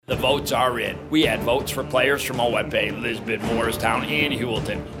The votes are in. We had votes for players from Owepe, Lisbon, Morristown, and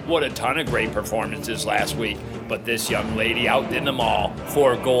Hewelton. What a ton of great performances last week. But this young lady outdid them all.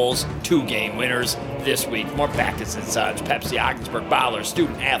 4 goals, 2 game winners. This week, more Backus & Sons Pepsi Ogdensburg Baller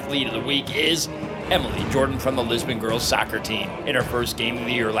Student Athlete of the Week is Emily Jordan from the Lisbon girls soccer team. In her first game of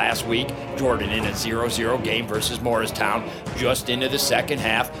the year last week, Jordan in a 0-0 game versus Morristown, just into the second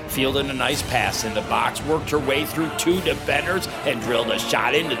half, fielded a nice pass in the box, worked her way through 2 defenders, and drilled a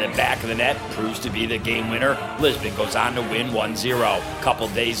shot into the back of the net. Proves to be the game winner. Lisbon goes on to win 1-0. Couple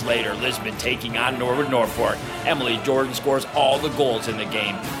days later, Lisbon taking on Norwood Norfolk. Emily Jordan scores all the goals in the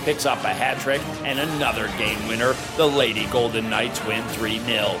game, picks up a hat trick, and another game winner. The Lady Golden Knights win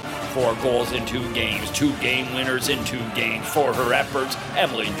 3-0. 4 goals in 2 games, 2 game winners in 2 games. For her efforts,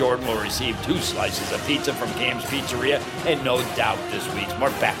 Emily Jordan will receive 2 slices of pizza from Cam's Pizzeria, and no doubt this week's more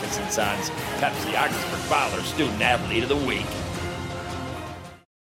Backus & Sons Pepsi Ogdensburg Baller Student Athlete of the Week.